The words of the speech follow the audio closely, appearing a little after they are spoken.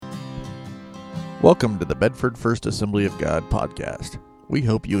Welcome to the Bedford First Assembly of God podcast. We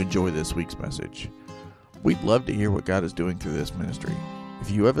hope you enjoy this week's message. We'd love to hear what God is doing through this ministry.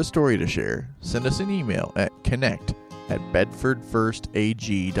 If you have a story to share, send us an email at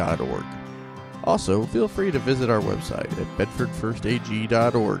connect@bedfordfirstag.org. Also, feel free to visit our website at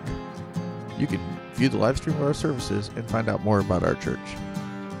bedfordfirstag.org. You can view the live stream of our services and find out more about our church.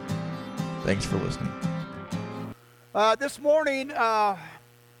 Thanks for listening. This morning,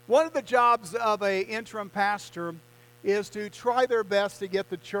 one of the jobs of an interim pastor is to try their best to get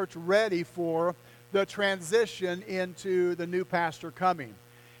the church ready for the transition into the new pastor coming.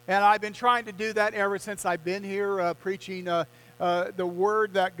 And I've been trying to do that ever since I've been here, preaching the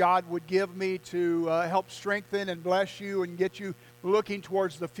word that God would give me to help strengthen and bless you and get you looking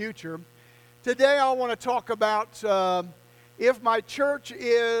towards the future. Today I want to talk about if my church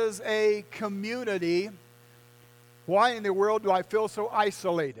is a community, why in the world do I feel so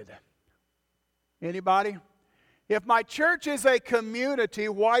isolated? Anybody? If my church is a community,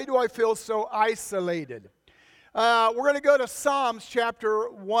 why do I feel so isolated? We're going to go to Psalms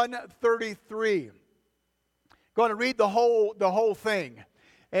chapter 133. Going to read the whole thing,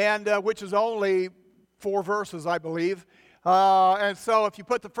 and which is only 4 verses, I believe. And so if you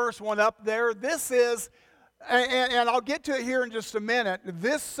put the first one up there, this is, and I'll get to it here in just a minute,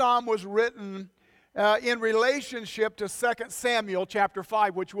 this psalm was written in relationship to 2 Samuel chapter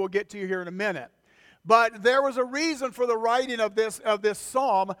 5, which we'll get to here in a minute. But there was a reason for the writing of this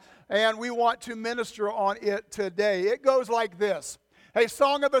psalm, and we want to minister on it today. It goes like this: a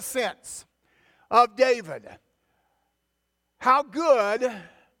song of ascents of David. How good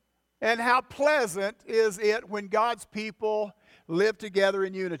and how pleasant is it when God's people live together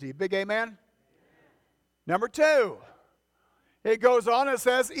in unity. Big amen? Number 2. It goes on and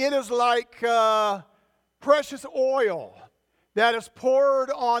says, it is like precious oil that is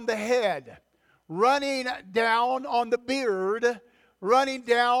poured on the head, running down on the beard, running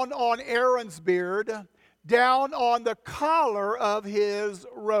down on Aaron's beard, down on the collar of his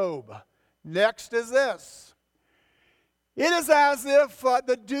robe. Next is this. It is as if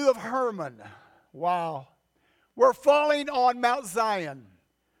the dew of Hermon, wow, were falling on Mount Zion,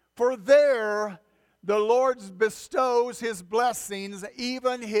 for there the Lord bestows His blessings,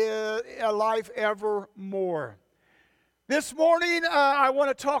 even His life evermore. This morning, I want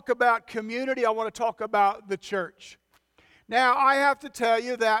to talk about community. I want to talk about the church. Now, I have to tell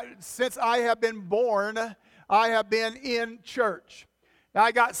you that since I have been born, I have been in church. Now,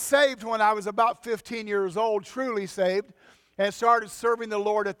 I got saved when I was about 15 years old, truly saved, and started serving the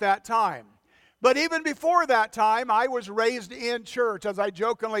Lord at that time. But even before that time, I was raised in church. As I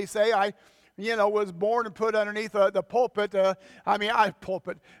jokingly say, I was born and put underneath the pulpit, underneath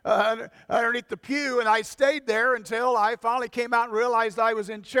the pew, and I stayed there until I finally came out and realized I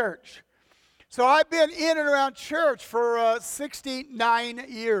was in church. So I've been in and around church for 69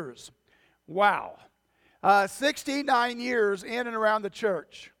 years. Wow. 69 years in and around the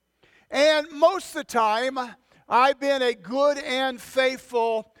church. And most of the time, I've been a good and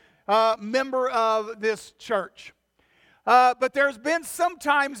faithful member of this church. But there's been some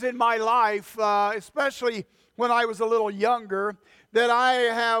times in my life, especially when I was a little younger, that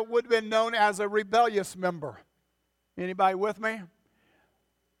I would have been known as a rebellious member. Anybody with me?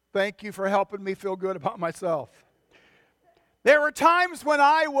 Thank you for helping me feel good about myself. There were times when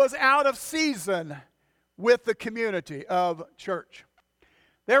I was out of season with the community of church.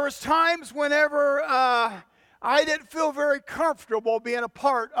 There was times whenever I didn't feel very comfortable being a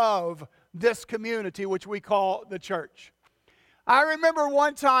part of this community, which we call the church. I remember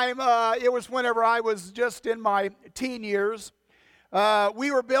one time, it was whenever I was just in my teen years.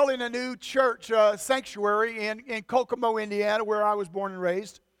 We were building a new church sanctuary in Kokomo, Indiana, where I was born and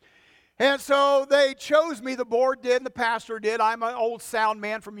raised. And so they chose me, the board did, and the pastor did. I'm an old sound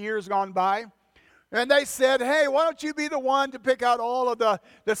man from years gone by. And they said, hey, why don't you be the one to pick out all of the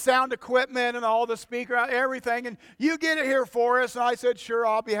sound equipment and all the speaker, everything, and you get it here for us. And I said, sure,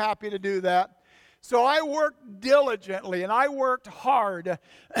 I'll be happy to do that. So I worked diligently and I worked hard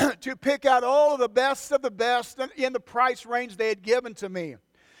to pick out all of the best in the price range they had given to me.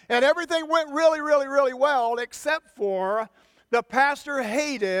 And everything went really, really, really well, except for the pastor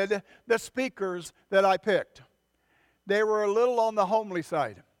hated the speakers that I picked. They were a little on the homely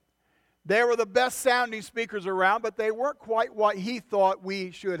side. They were the best sounding speakers around, but they weren't quite what he thought we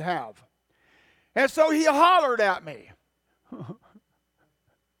should have. And so he hollered at me.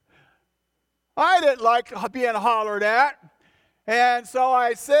 I didn't like being hollered at. And so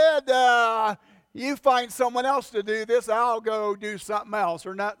I said, you find someone else to do this, I'll go do something else,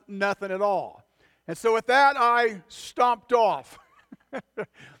 or nothing at all. And so with that, I stomped off.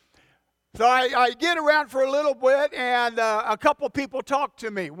 So I get around for a little bit, and a couple people talk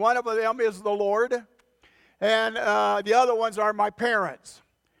to me. One of them is the Lord, and the other ones are my parents.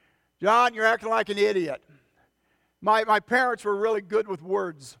 John, you're acting like an idiot. My parents were really good with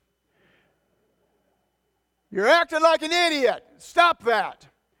words. You're acting like an idiot. Stop that.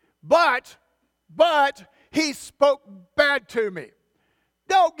 But he spoke bad to me.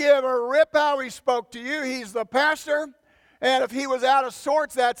 Don't give a rip how he spoke to you. He's the pastor. And if he was out of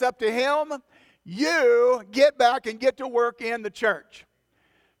sorts, that's up to him. You get back and get to work in the church.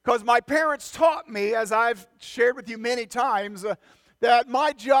 Because my parents taught me, as I've shared with you many times, that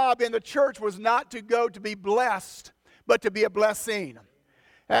my job in the church was not to go to be blessed, but to be a blessing.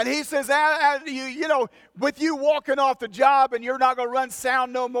 And he says, you know, with you walking off the job and you're not going to run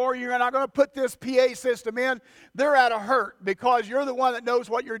sound no more, you're not going to put this PA system in, they're at a hurt because you're the one that knows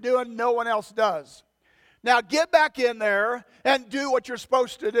what you're doing, no one else does. Now get back in there and do what you're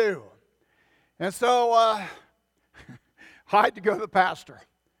supposed to do. And so I had to go to the pastor.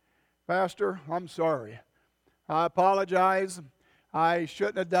 Pastor, I'm sorry. I apologize. I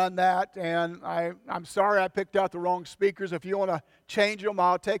shouldn't have done that, and I'm sorry I picked out the wrong speakers. If you want to change them,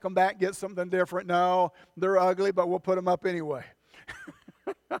 I'll take them back and get something different. No, they're ugly, but we'll put them up anyway.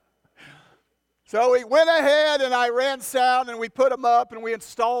 So we went ahead, and I ran sound, and we put them up, and we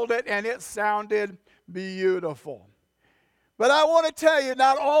installed it, and it sounded beautiful. But I want to tell you,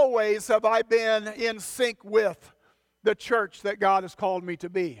 not always have I been in sync with the church that God has called me to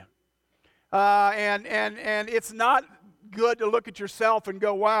be. And it's not good to look at yourself and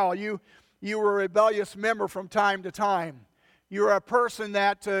go, wow, you were a rebellious member from time to time. You're a person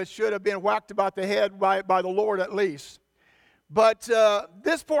that should have been whacked about the head by the Lord at least. But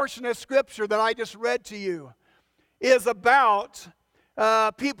this portion of Scripture that I just read to you is about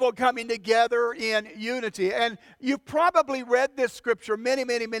people coming together in unity. And you've probably read this Scripture many,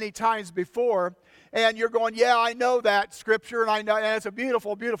 many, many times before, and you're going, yeah, I know that Scripture, and I know, and it's a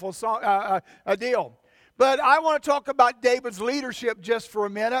beautiful, beautiful song, a deal. But I want to talk about David's leadership just for a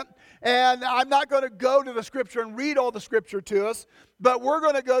minute. And I'm not going to go to the Scripture and read all the Scripture to us, but we're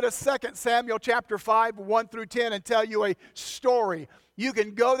going to go to 2 Samuel chapter 5, 1 through 10, and tell you a story. You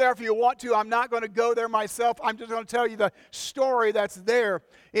can go there if you want to. I'm not going to go there myself. I'm just going to tell you the story that's there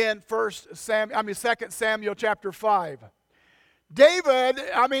in 2 Samuel chapter 5.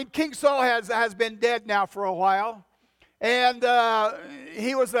 King Saul has been dead now for a while. And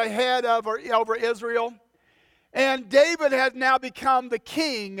he was the head over Israel. And David has now become the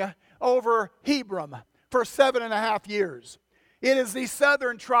king over Hebron for 7.5 years. It is the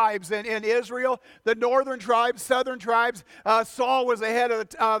southern tribes in Israel, the northern tribes, southern tribes. Saul was the head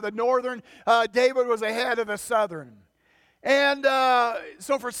of the northern. David was the head of the southern. And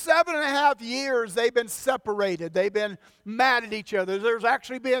so for 7.5 years, they've been separated. They've been mad at each other. There's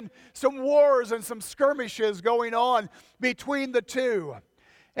actually been some wars and some skirmishes going on between the two.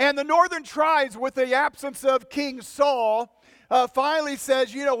 And the northern tribes, with the absence of King Saul, finally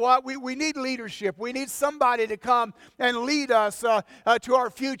says, you know what, we need leadership. We need somebody to come and lead us to our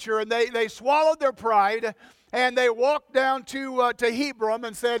future. And they swallowed their pride, and they walked down to Hebron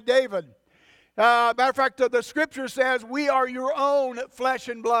and said, David, matter of fact, the Scripture says, we are your own flesh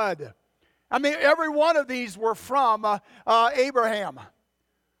and blood. I mean, every one of these were from Abraham.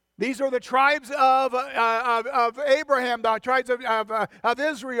 These are the tribes of Abraham, the tribes of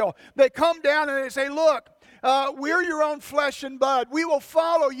Israel. They come down and they say, look, we're your own flesh and blood. We will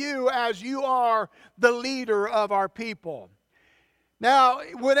follow you as you are the leader of our people. Now,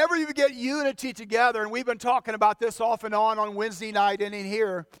 whenever you get unity together, and we've been talking about this off and on Wednesday night and in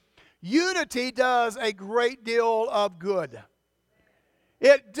here, unity does a great deal of good.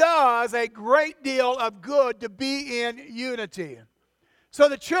 It does a great deal of good to be in unity. So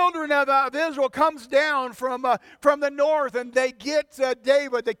the children of Israel comes down from the north, and they get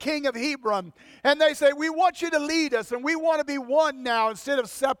David, the king of Hebron, and they say, we want you to lead us, and we want to be one now instead of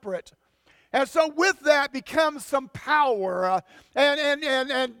separate. And so with that becomes some power.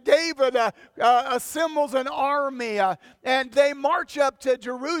 And David assembles an army. And they march up to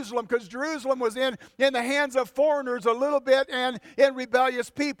Jerusalem, because Jerusalem was in the hands of foreigners a little bit and in rebellious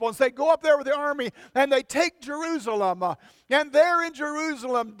people. And so they go up there with the army and they take Jerusalem. And there in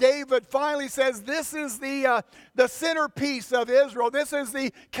Jerusalem, David finally says, this is the centerpiece of Israel. This is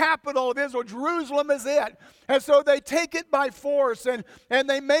the capital of Israel. Jerusalem is it. And so they take it by force and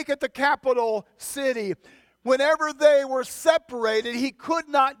they make it the capital city. Whenever they were separated, he could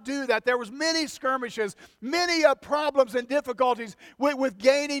not do that. There was many skirmishes, many problems and difficulties with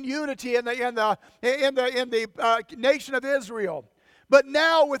gaining unity in the nation of Israel. But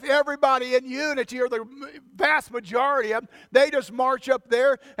now with everybody in unity, or the vast majority of them, they just march up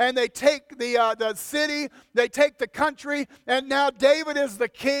there and they take the city, they take the country, and now David is the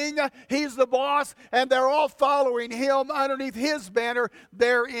king, he's the boss, and they're all following him underneath his banner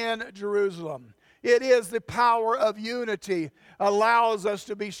there in Jerusalem. It is the power of unity allows us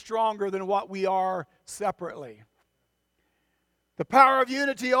to be stronger than what we are separately. The power of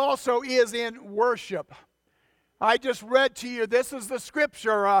unity also is in worship. I just read to you, this is the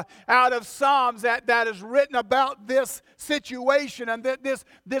scripture out of Psalms that is written about this situation and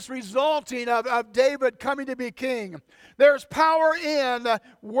this resulting of David coming to be king. There's power in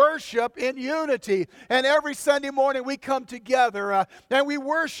worship, in unity. And every Sunday morning we come together and we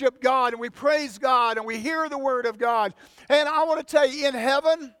worship God and we praise God and we hear the word of God. And I want to tell you, in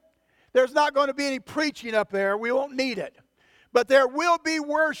heaven, there's not going to be any preaching up there. We won't need it. But there will be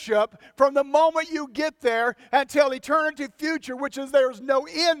worship from the moment you get there until eternity future, which is there's no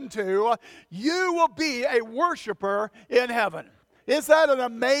end to. You will be a worshiper in heaven. Is that an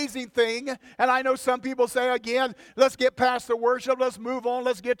amazing thing? And I know some people say, again, let's get past the worship, let's move on,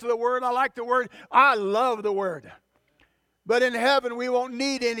 let's get to the Word. I like the Word. I love the Word. But in heaven, we won't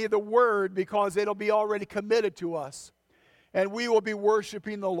need any of the Word because it'll be already committed to us. And we will be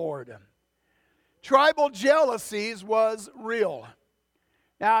worshiping the Lord. Tribal jealousies was real.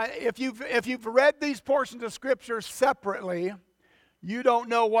 Now, if you've read these portions of Scripture separately, you don't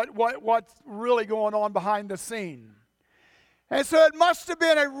know what's really going on behind the scene. And so it must have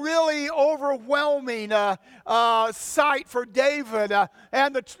been a really overwhelming sight for David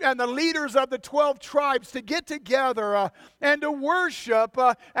and the leaders of the 12 tribes to get together and to worship,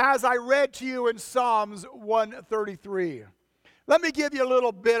 as I read to you in Psalms 133. Let me give you a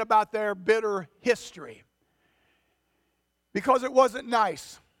little bit about their bitter history, because it wasn't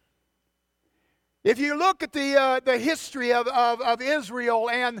nice. If you look at the history of Israel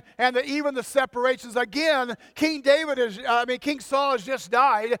and even the separations, again, King Saul has just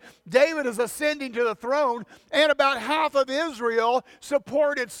died. David is ascending to the throne, and about half of Israel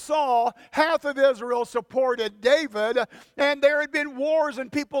supported Saul, half of Israel supported David, and there had been wars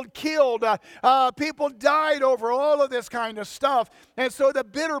and people killed, people died over all of this kind of stuff, and so the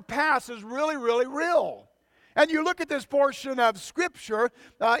bitter past is really, really real. And you look at this portion of Scripture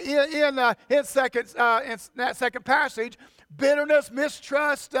in that second passage, bitterness,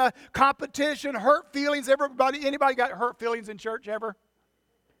 mistrust, competition, hurt feelings. Anybody got hurt feelings in church ever?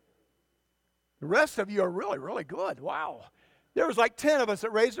 The rest of you are really, really good. Wow. There was like 10 of us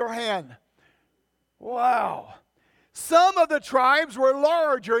that raised our hand. Wow. Some of the tribes were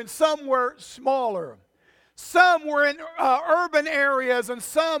larger and some were smaller. Some were in urban areas and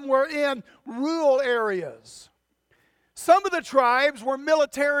some were in rural areas. Some of the tribes were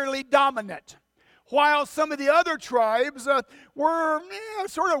militarily dominant, while some of the other tribes were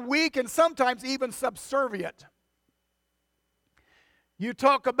sort of weak and sometimes even subservient. You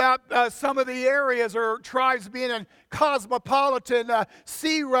talk about some of the areas or tribes being in cosmopolitan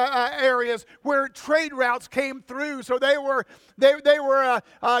sea areas where trade routes came through, so they were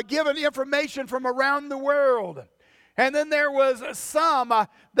given information from around the world. And then there was some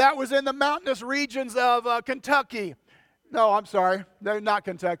that was in the mountainous regions of Kentucky. No, I'm sorry, they're not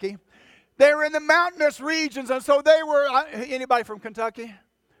Kentucky. They were in the mountainous regions, and so they were. Anybody from Kentucky?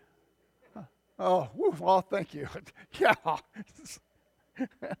 Oh, well, thank you. Yeah.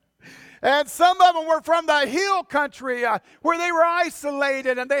 And some of them were from the hill country where they were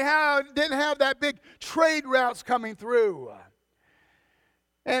isolated and they didn't have that big trade routes coming through.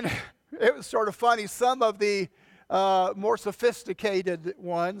 And it was sort of funny. Some of the more sophisticated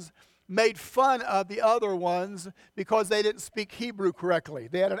ones made fun of the other ones because they didn't speak Hebrew correctly.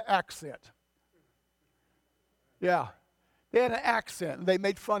 They had an accent. Yeah, they had an accent and they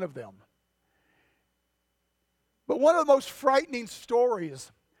made fun of them. But one of the most frightening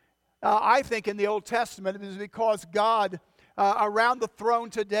stories, I think, in the Old Testament is because God, around the throne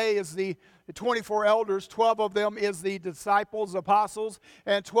today is the 24 elders. 12 of them is the disciples, apostles,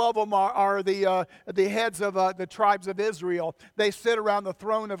 and 12 of them are the heads of the tribes of Israel. They sit around the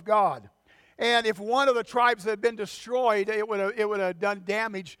throne of God. And if one of the tribes had been destroyed, it would have done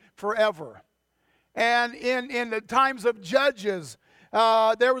damage forever. And in the times of Judges,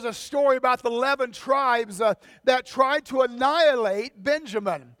 there was a story about the 11 tribes that tried to annihilate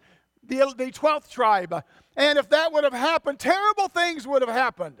Benjamin, the 12th tribe. And if that would have happened, terrible things would have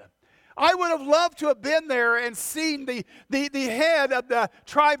happened. I would have loved to have been there and seen the head of the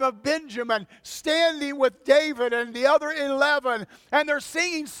tribe of Benjamin standing with David and the other 11, and they're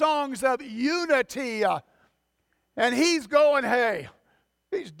singing songs of unity. And he's going, hey,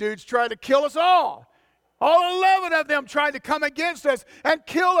 these dudes tried to kill us all. All 11 of them tried to come against us and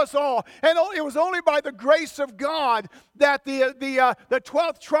kill us all. And it was only by the grace of God that the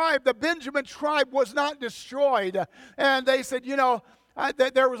 12th tribe, the Benjamin tribe, was not destroyed. And they said,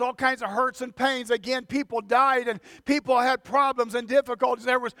 there was all kinds of hurts and pains. Again, people died and people had problems and difficulties.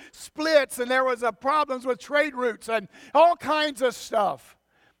 There was splits and there was problems with trade routes and all kinds of stuff.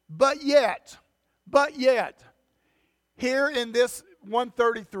 But yet, here in this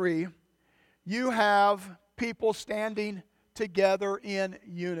 133, you have people standing together in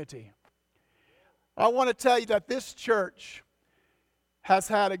unity. I want to tell you that this church has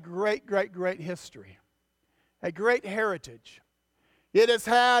had a great, great, great history, a great heritage. It has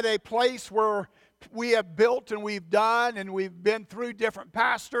had a place where we have built and we've done and we've been through different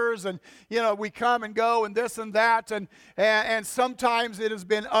pastors and, we come and go and this and that and sometimes it has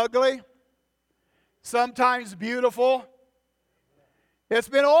been ugly, sometimes beautiful. It's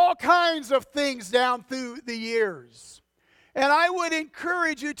been all kinds of things down through the years. And I would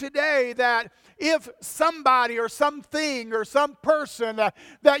encourage you today that if somebody or something or some person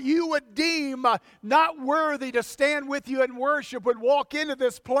that you would deem not worthy to stand with you and worship would walk into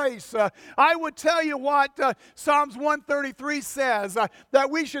this place, I would tell you what Psalms 133 says, that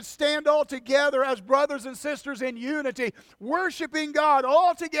we should stand all together as brothers and sisters in unity, worshiping God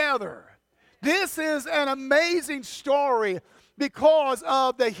all together. This is an amazing story because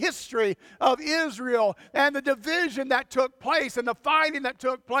of the history of Israel and the division that took place and the fighting that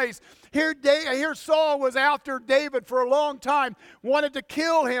took place. Here Saul was after David for a long time, wanted to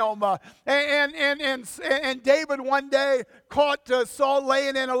kill him. And David one day caught Saul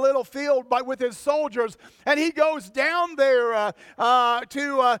laying in a little field with his soldiers. And he goes down there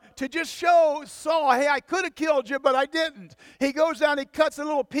to just show Saul, hey, I could have killed you, but I didn't. He goes down, he cuts a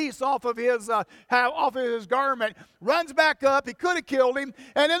little piece off of his garment, runs back up. He could have killed him.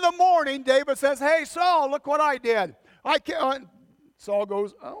 And in the morning, David says, hey, Saul, look what I did. Saul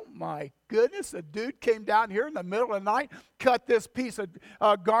goes, oh my goodness, a dude came down here in the middle of the night, cut this piece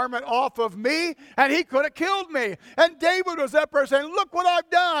of garment off of me, and he could have killed me. And David was up there saying, look what I've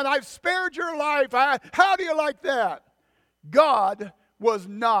done. I've spared your life. How do you like that? God was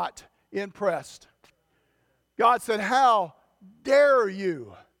not impressed. God said, how dare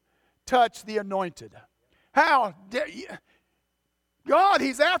you touch the anointed? How dare you? God,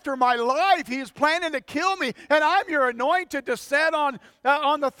 He's after my life. He's planning to kill me, and I'm your anointed to sit on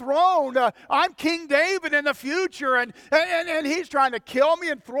the throne. I'm King David in the future, and He's trying to kill me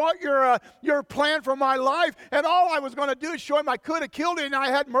and thwart your plan for my life. And all I was going to do is show him I could have killed him, and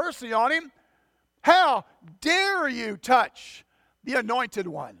I had mercy on him. How dare you touch the anointed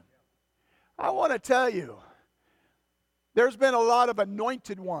one? I want to tell you, there's been a lot of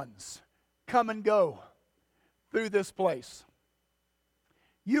anointed ones come and go through this place.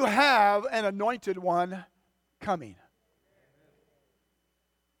 You have an anointed one coming.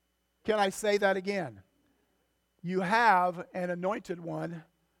 Can I say that again? You have an anointed one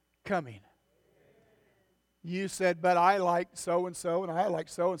coming. You said, but I like so-and-so, and I like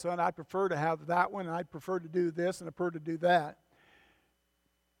so-and-so, and I prefer to have that one, and I prefer to do this, and I prefer to do that.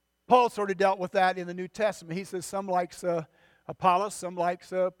 Paul sort of dealt with that in the New Testament. He says some likes Apollos, some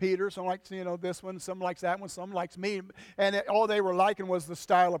likes Peter, some likes this one, some likes that one, some likes me, and all they were liking was the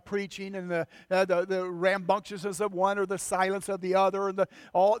style of preaching and the rambunctiousness of one or the silence of the other, and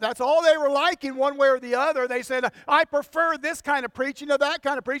that's all they were liking, one way or the other. They said, I prefer this kind of preaching to that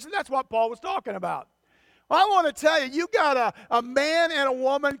kind of preaching. That's what Paul was talking about. I want to tell you, you got a man and a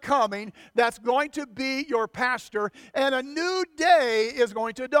woman coming that's going to be your pastor, and a new day is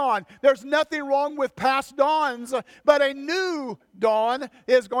going to dawn. There's nothing wrong with past dawns, but a new dawn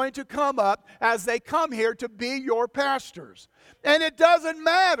is going to come up as they come here to be your pastors. And it doesn't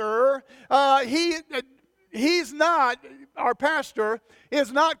matter, he's not, our pastor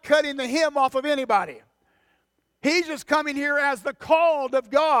is not cutting the hem off of anybody. He's just coming here as the called of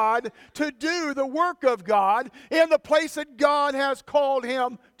God to do the work of God in the place that God has called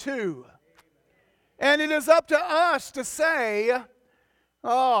him to. And it is up to us to say,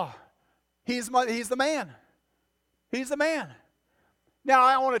 oh, he's the man. He's the man. Now,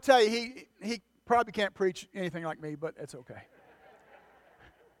 I want to tell you, he probably can't preach anything like me, but it's okay.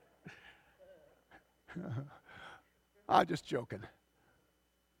 I'm just joking.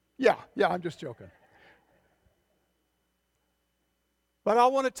 Yeah, I'm just joking. But I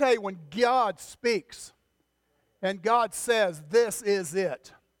want to tell you, when God speaks and God says, this is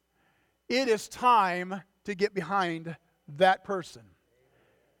it is time to get behind that person.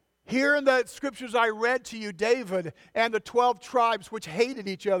 Here in the scriptures I read to you, David and the 12 tribes, which hated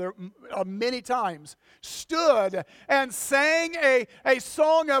each other many times, stood and sang a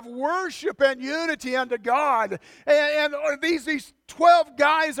song of worship and unity unto God. And these 12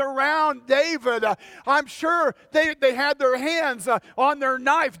 guys around David, I'm sure they had their hands on their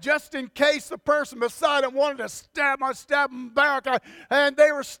knife just in case the person beside them wanted to stab them back. And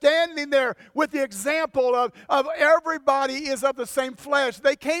they were standing there with the example of everybody is of the same flesh.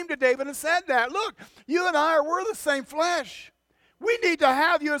 They came to David and said that, look, you and I, we're the same flesh. We need to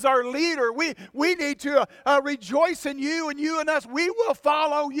have you as our leader. We need to rejoice in you, and you and us, we will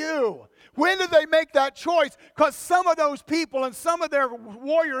follow you. When did they make that choice? Because some of those people and some of their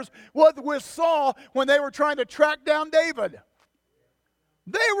warriors were with Saul when they were trying to track down David.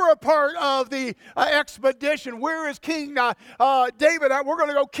 They were a part of the expedition. Where is King David at? We're going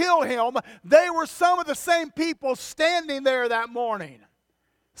to go kill him. They were some of the same people standing there that morning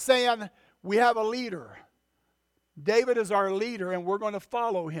saying, we have a leader. David is our leader, and we're going to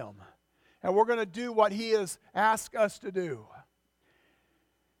follow him. And we're going to do what he has asked us to do.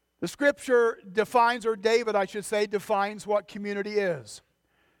 The scripture defines, or David, I should say, defines what community is.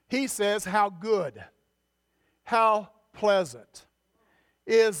 He says, how good, how pleasant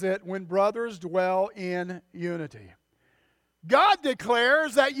is it when brothers dwell in unity. God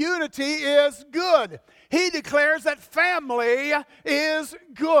declares that unity is good. He declares that family is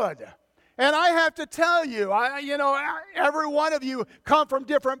good. And I have to tell you, every one of you come from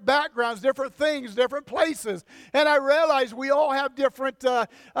different backgrounds, different things, different places. And I realize we all have different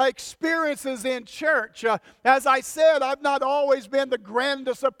experiences in church. As I said, I've not always been the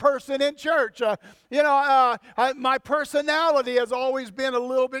grandest of person in church. My personality has always been a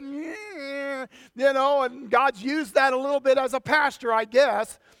little bit, and God's used that a little bit as a pastor, I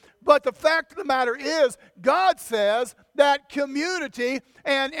guess. But the fact of the matter is, God says that community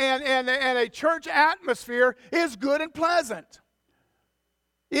and a church atmosphere is good and pleasant.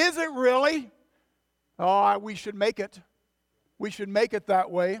 Is it really? Oh, we should make it. We should make it that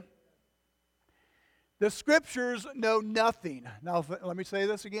way. The Scriptures know nothing. Now, let me say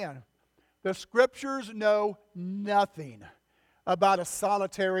this again. The Scriptures know nothing about a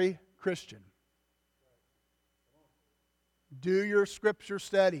solitary Christian. Do your scripture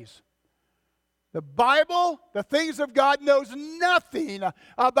studies. The Bible, the things of God, knows nothing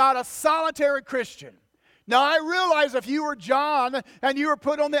about a solitary Christian. Now, I realize if you were John and you were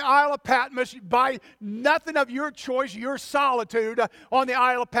put on the Isle of Patmos by nothing of your choice, your solitude on the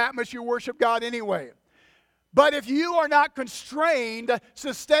Isle of Patmos, you worship God anyway. But if you are not constrained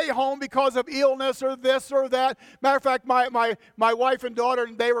to stay home because of illness or this or that, matter of fact, my wife and daughter,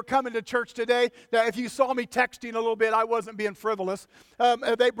 they were coming to church today. Now, if you saw me texting a little bit, I wasn't being frivolous.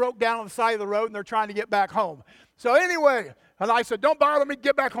 They broke down on the side of the road and they're trying to get back home. So anyway, and I said, don't bother me,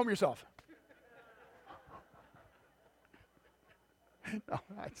 get back home yourself. No,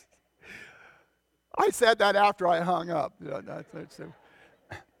 I said that after I hung up.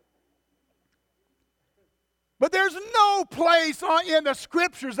 But there's no place in the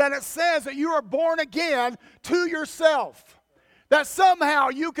Scriptures that it says that you are born again to yourself. That somehow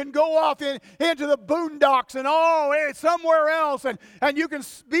you can go off into the boondocks and somewhere else and you can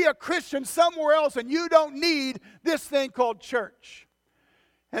be a Christian somewhere else and you don't need this thing called church.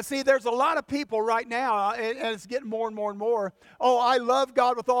 And see, there's a lot of people right now, and it's getting more and more and more, I love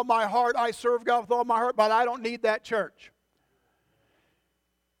God with all my heart, I serve God with all my heart, but I don't need that church.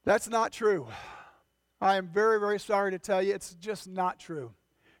 That's not true. I am very, very sorry to tell you, it's just not true.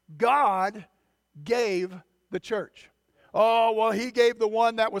 God gave the church. He gave the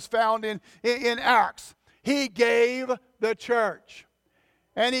one that was found in Acts. He gave the church.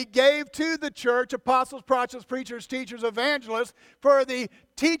 And he gave to the church apostles, prophets, preachers, teachers, evangelists for the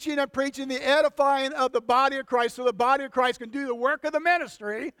teaching and preaching, the edifying of the body of Christ so the body of Christ can do the work of the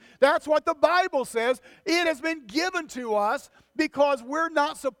ministry. That's what the Bible says. It has been given to us because we're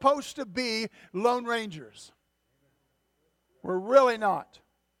not supposed to be lone rangers. We're really not.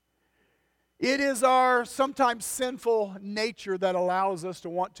 It is our sometimes sinful nature that allows us to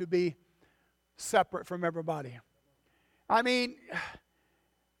want to be separate from everybody. I mean,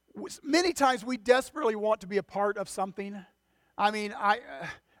 many times we desperately want to be a part of something. I mean,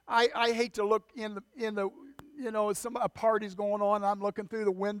 I hate to look in the a party's going on and I'm looking through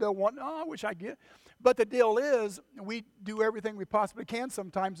the window wanting, I wish I get. But the deal is, we do everything we possibly can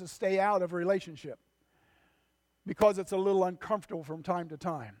sometimes to stay out of a relationship because it's a little uncomfortable from time to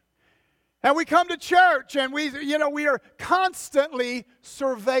time. And we come to church and we are constantly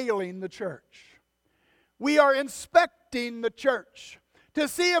surveilling the church. We are inspecting the church to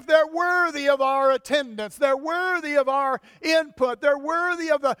see if they're worthy of our attendance, they're worthy of our input, they're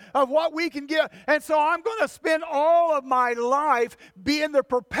worthy of what we can give. And so I'm going to spend all of my life being the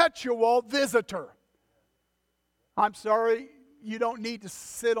perpetual visitor. I'm sorry, you don't need to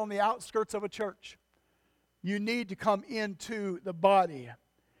sit on the outskirts of a church. You need to come into the body.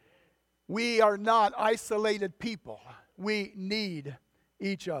 We are not isolated people. We need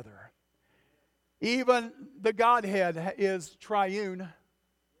each other. Even the Godhead is triune.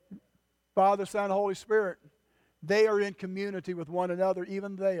 Father, Son, Holy Spirit. They are in community with one another.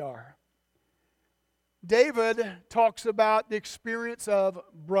 Even they are. David talks about the experience of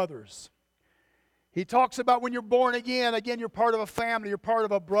brothers. He talks about when you're born again, you're part of a family, you're part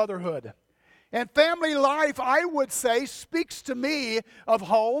of a brotherhood. And family life, I would say, speaks to me of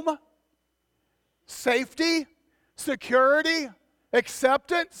home, safety, security,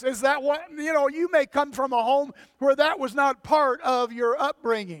 acceptance. Is that what, you may come from a home where that was not part of your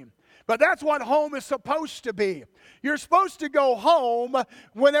upbringing. But that's what home is supposed to be. You're supposed to go home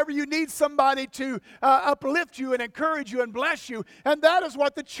whenever you need somebody to uplift you and encourage you and bless you. And that is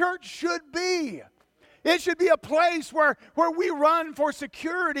what the church should be. It should be a place where we run for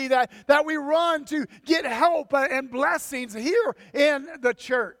security, that we run to get help and blessings here in the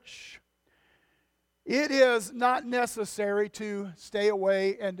church. It is not necessary to stay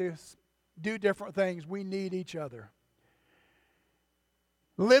away and to do different things. We need each other.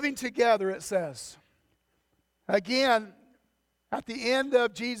 Living together, it says. Again, at the end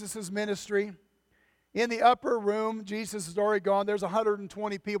of Jesus' ministry, in the upper room, Jesus has already gone. There's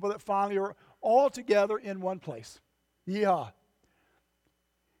 120 people that finally are all together in one place. Yeah.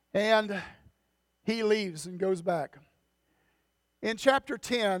 And he leaves and goes back. In chapter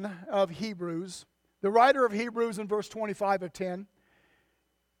 10 of Hebrews, the writer of Hebrews in verse 25 of 10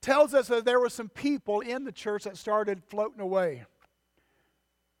 tells us that there were some people in the church that started floating away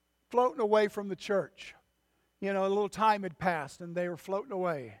from the church. A little time had passed and they were floating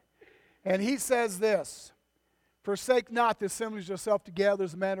away. And he says this, forsake not the assemblies of yourself together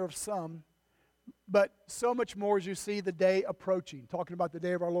as a manner of some, but so much more as you see the day approaching. Talking about the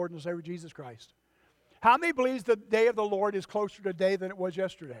day of our Lord and Savior Jesus Christ. How many believes the day of the Lord is closer today than it was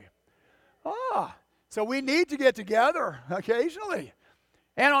yesterday? So we need to get together occasionally.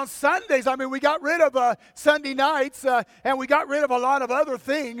 And on Sundays, we got rid of Sunday nights and we got rid of a lot of other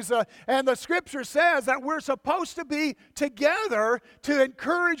things. And the Scripture says that we're supposed to be together to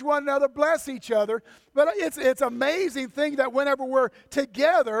encourage one another, bless each other. But it's an amazing thing that whenever we're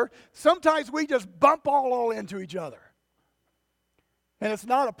together, sometimes we just bump all into each other. And it's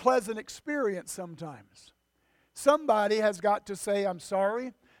not a pleasant experience sometimes. Somebody has got to say, I'm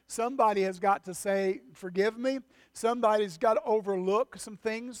sorry. Somebody has got to say, forgive me. Somebody's got to overlook some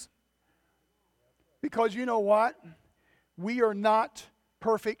things. Because you know what? We are not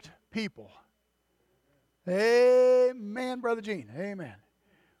perfect people. Amen, Brother Gene. Amen.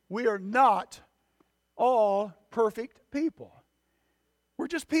 We are not all perfect people. We're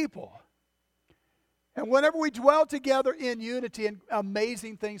just people. And whenever we dwell together in unity,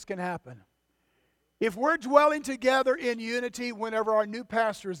 amazing things can happen. If we're dwelling together in unity whenever our new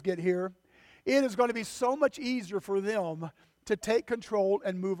pastors get here, it is going to be so much easier for them to take control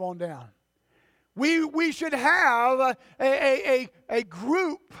and move on down. We should have a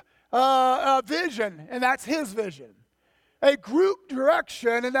group vision, and that's his vision. A group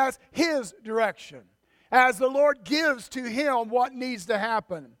direction, and that's his direction. As the Lord gives to him what needs to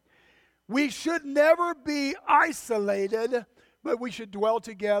happen. We should never be isolated, but we should dwell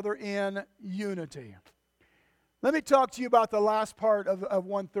together in unity. Let me talk to you about the last part of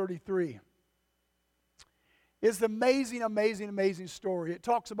 133. It's an amazing, amazing, amazing story. It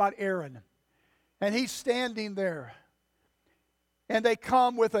talks about Aaron. And he's standing there. And they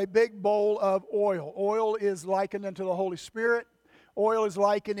come with a big bowl of oil. Oil is likened unto the Holy Spirit. Oil is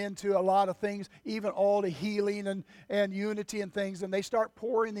likened into a lot of things, even all the healing and unity and things. And they start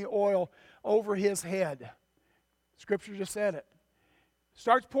pouring the oil over his head. Scripture just said it.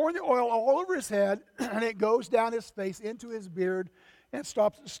 Starts pouring the oil all over his head, and it goes down his face into his beard and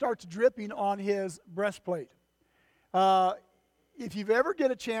starts dripping on his breastplate. If you've ever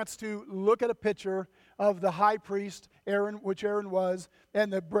get a chance to look at a picture of the high priest, Aaron, which Aaron was,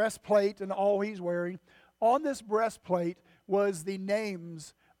 and the breastplate and all he's wearing, on this breastplate was the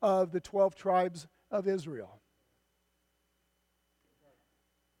names of the 12 tribes of Israel.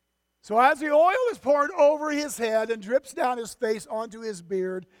 So as the oil is poured over his head and drips down his face onto his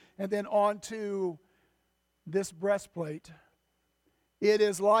beard and then onto this breastplate, it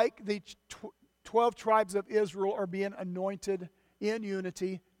is like the 12 tribes of Israel are being anointed in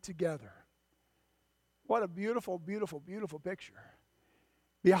unity together. What a beautiful, beautiful, beautiful picture.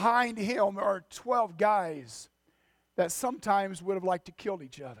 Behind him are 12 guys that sometimes would have liked to kill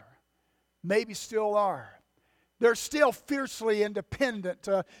each other. Maybe still are. They're still fiercely independent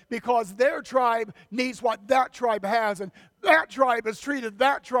because their tribe needs what that tribe has, and that tribe has treated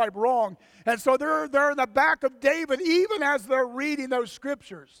that tribe wrong. And so they're in the back of David even as they're reading those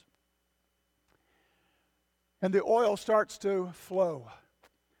scriptures. And the oil starts to flow.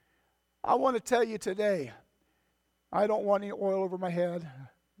 I want to tell you today, I don't want any oil over my head.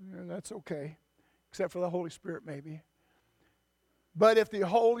 That's okay, except for the Holy Spirit maybe. But if the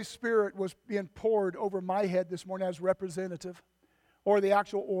Holy Spirit was being poured over my head this morning as representative, or the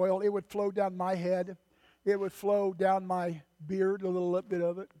actual oil, it would flow down my head. It would flow down my beard, a little bit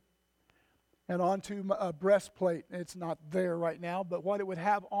of it, and onto a breastplate. It's not there right now, but what it would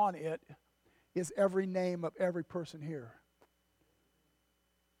have on it is every name of every person here.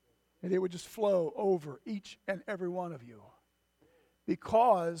 And it would just flow over each and every one of you.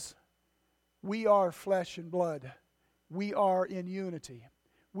 Because we are flesh and blood. We are in unity.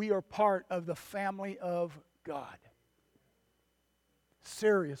 We are part of the family of God.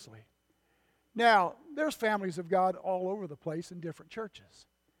 Seriously. Now, there's families of God all over the place in different churches.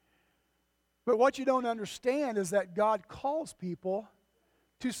 But what you don't understand is that God calls people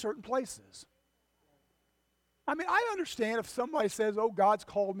to certain places. I mean, I understand if somebody says, oh, God's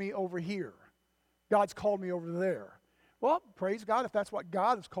called me over here. God's called me over there. Well, praise God, if that's what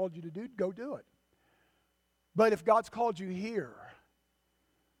God has called you to do, go do it. But if God's called you here,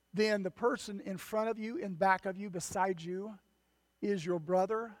 then the person in front of you, in back of you, beside you, is your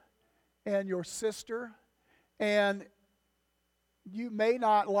brother and your sister. And you may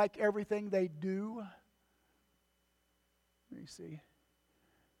not like everything they do. Let me see.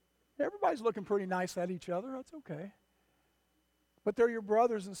 Everybody's looking pretty nice at each other. That's okay. But they're your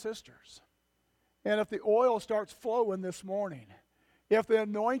brothers and sisters. And if the oil starts flowing this morning, if the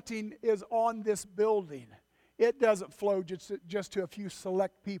anointing is on this building, it doesn't flow just to a few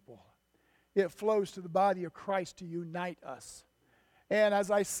select people. It flows to the body of Christ to unite us. And as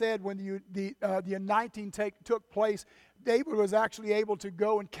I said, when the anointing took place, David was actually able to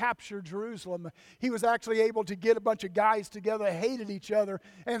go and capture Jerusalem. He was actually able to get a bunch of guys together that hated each other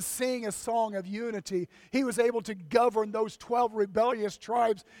and sing a song of unity. He was able to govern those 12 rebellious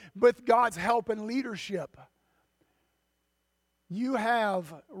tribes with God's help and leadership. You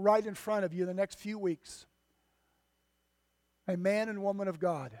have right in front of you the next few weeks a man and woman of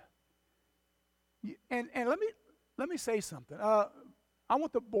God. And let me say something. I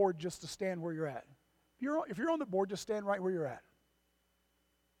want the board just to stand where you're at. If you're on the board, just stand right where you're at.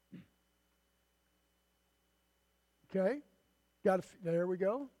 Okay? There we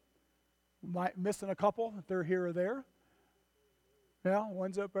go. Missing a couple, if they're here or there. Yeah,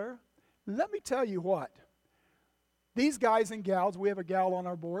 one's up there. Let me tell you what. These guys and gals, we have a gal on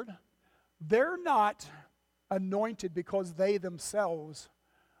our board, they're not anointed because they themselves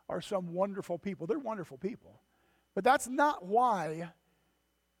are some wonderful people. They're wonderful people. But that's not why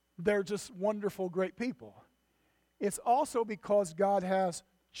they're just wonderful, great people. It's also because God has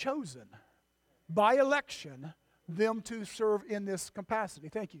chosen, by election, them to serve in this capacity.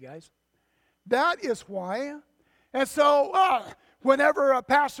 Thank you, guys. That is why. And so, whenever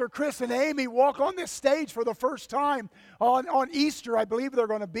Pastor Chris and Amy walk on this stage for the first time on Easter, I believe they're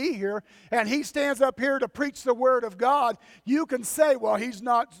going to be here, and he stands up here to preach the Word of God, you can say, well, he's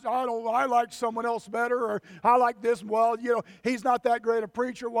not, I like someone else better, or I like this, well, he's not that great a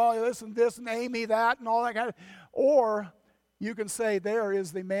preacher, well, this and Amy that, and all that kind of, or you can say, there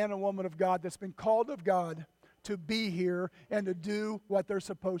is the man and woman of God that's been called of God to be here and to do what they're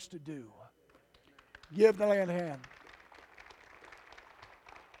supposed to do. Give the land a hand.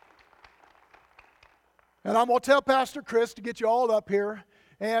 And I'm going to tell Pastor Chris to get you all up here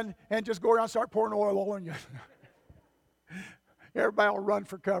and just go around and start pouring oil on you. Everybody will run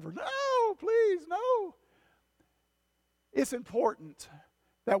for cover. No, please, no. It's important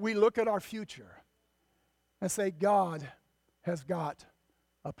that we look at our future and say, God has got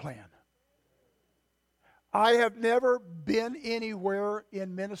a plan. I have never been anywhere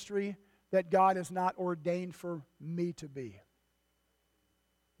in ministry that God has not ordained for me to be.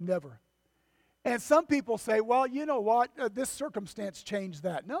 Never. And some people say, well, you know what? This circumstance changed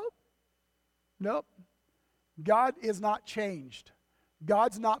that. Nope. God is not changed.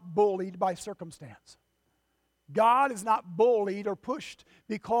 God's not bullied by circumstance. God is not bullied or pushed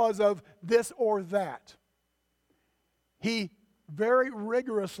because of this or that. He very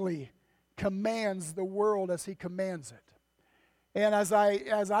rigorously commands the world as He commands it. And as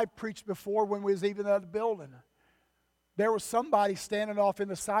I preached before when we was even at the building, there was somebody standing off in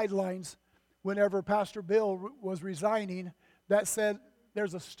the sidelines whenever Pastor Bill was resigning that said,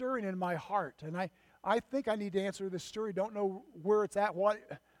 there's a stirring in my heart, and I think I need to answer this stirring. Don't know where it's at. What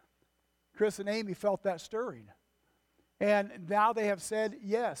Chris and Amy felt that stirring. And now they have said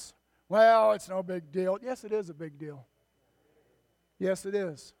yes. Well, it's no big deal. Yes, it is a big deal. Yes, it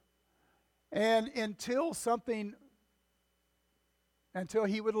is. And until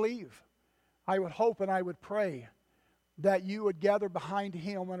he would leave, I would hope and I would pray that you would gather behind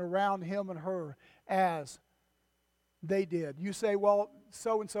him and around him and her as they did. You say, well,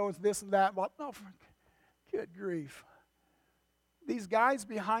 so-and-so is this and that. Well, no, good grief. These guys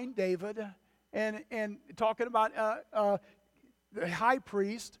behind David and talking about the high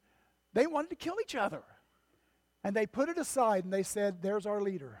priest, they wanted to kill each other. And they put it aside and they said, there's our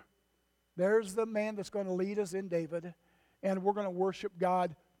leader. There's the man that's going to lead us in David, and we're going to worship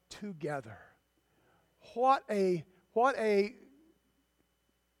God together. What a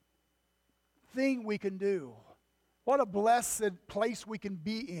thing we can do. What a blessed place we can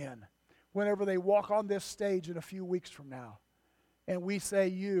be in whenever they walk on this stage in a few weeks from now. And we say,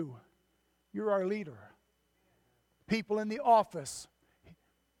 you're our leader. People in the office,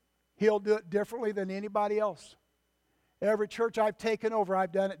 he'll do it differently than anybody else. Every church I've taken over,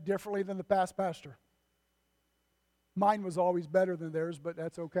 I've done it differently than the past pastor. Mine was always better than theirs, but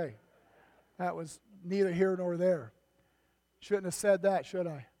that's okay. That was neither here nor there. Shouldn't have said that, should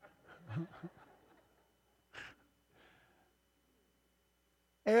I?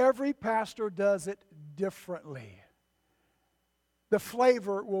 Every pastor does it differently. The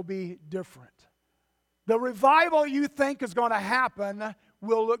flavor will be different. The revival you think is going to happen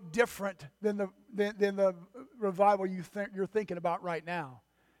will look different than the revival you're thinking about right now.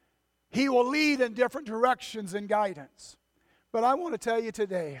 He will lead in different directions and guidance. But I want to tell you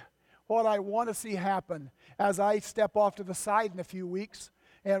today what I want to see happen as I step off to the side in a few weeks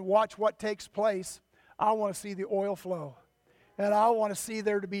and watch what takes place. I want to see the oil flow. And I want to see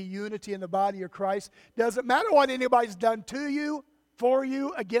there to be unity in the body of Christ. Doesn't matter what anybody's done to you, for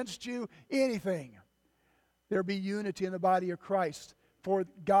you, against you, anything. There be unity in the body of Christ for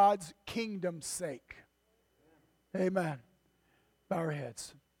God's kingdom's sake. Amen. Bow our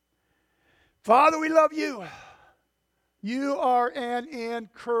heads. Father, we love you. You are an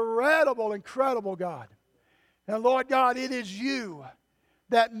incredible, incredible God. And Lord God, it is you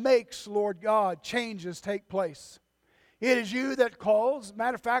that makes, Lord God, changes take place. It is you that calls.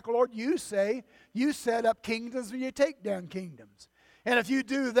 Matter of fact, Lord, you say you set up kingdoms and you take down kingdoms. And if you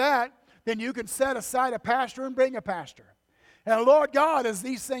do that, then you can set aside a pastor and bring a pastor. And Lord God, as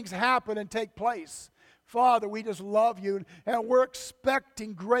these things happen and take place, Father, we just love you, and we're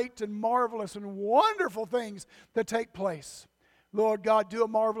expecting great and marvelous and wonderful things to take place. Lord God, do a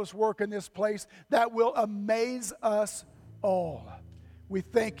marvelous work in this place that will amaze us all. We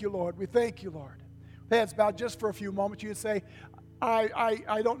thank you, Lord. We thank you, Lord. Heads bowed just for a few moments. You'd say,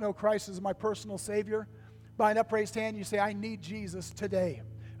 I don't know Christ as my personal Savior. By an upraised hand, you say, I need Jesus today.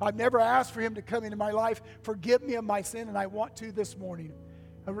 I've never asked for him to come into my life. Forgive me of my sin, and I want to this morning.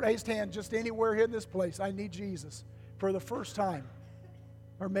 A raised hand just anywhere here in this place. I need Jesus for the first time.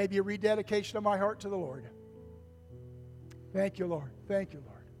 Or maybe a rededication of my heart to the Lord. Thank you, Lord. Thank you,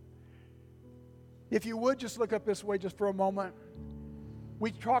 Lord. If you would just look up this way just for a moment. We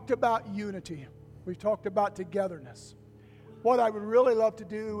talked about unity. We've talked about togetherness. What I would really love to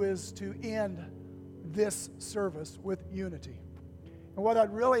do is to end this service with unity. And what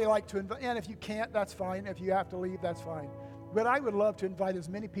I'd really like to invite, and if you can't, that's fine. If you have to leave, that's fine. But I would love to invite as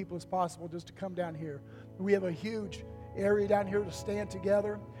many people as possible just to come down here. We have a huge area down here to stand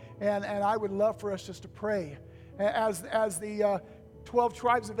together. And I would love for us just to pray. As the 12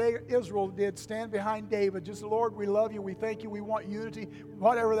 tribes of Israel did, stand behind David. Just, Lord, we love you. We thank you. We want unity.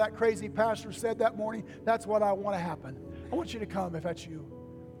 Whatever that crazy pastor said that morning, that's what I want to happen. I want you to come if that's you.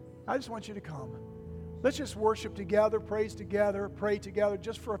 I just want you to come. Let's just worship together, praise together, pray together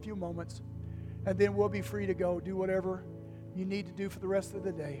just for a few moments. And then we'll be free to go do whatever you need to do for the rest of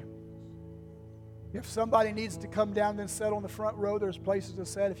the day. If somebody needs to come down and sit on the front row, there's places to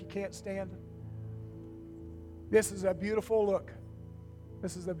sit if you can't stand. This is a beautiful look.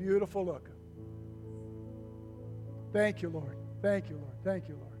 This is a beautiful look. Thank you, Lord. Thank you, Lord. Thank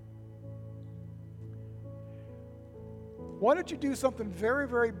you, Lord. Why don't you do something very,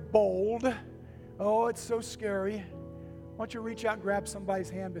 very bold? Oh, it's so scary. Why don't you reach out and grab somebody's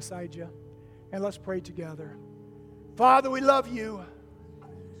hand beside you, and let's pray together. Father, we love you.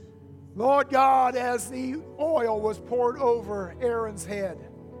 Lord God, as the oil was poured over Aaron's head,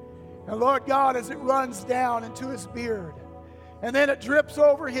 and Lord God, as it runs down into his beard, and then it drips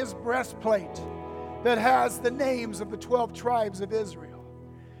over his breastplate that has the names of the 12 tribes of Israel.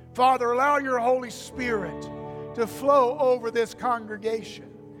 Father, allow your Holy Spirit to flow over this congregation.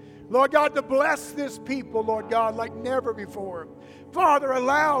 Lord God, to bless this people, Lord God, like never before. Father,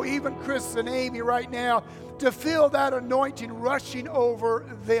 allow even Chris and Amy right now to feel that anointing rushing over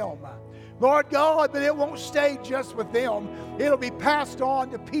them. Lord God, but it won't stay just with them. It'll be passed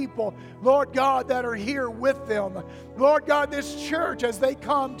on to people, Lord God, that are here with them. Lord God, this church, as they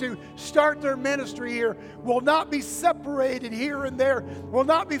come to start their ministry here, will not be separated here and there, will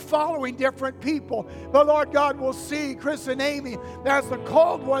not be following different people. But Lord God, will see Chris and Amy as the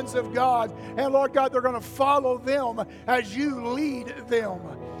called ones of God. And Lord God, they're going to follow them as you lead them.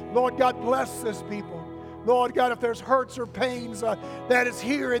 Lord God, bless this people. Lord God, if there's hurts or pains that is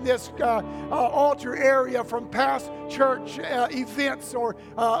here in this altar area from past church events or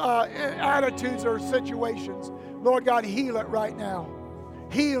attitudes or situations, Lord God, heal it right now.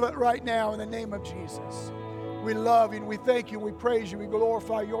 Heal it right now in the name of Jesus. We love you and we thank you, we praise you, we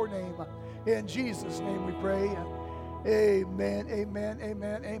glorify your name. In Jesus' name we pray. Amen, amen,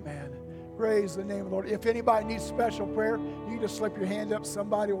 amen, amen. Praise the name of the Lord. If anybody needs special prayer, you can just slip your hand up.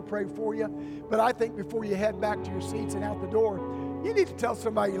 Somebody will pray for you. But I think before you head back to your seats and out the door, you need to tell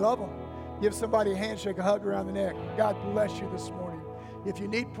somebody you love them. Give somebody a handshake, a hug around the neck. God bless you this morning. If you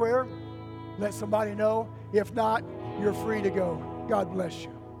need prayer, let somebody know. If not, you're free to go. God bless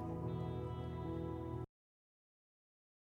you.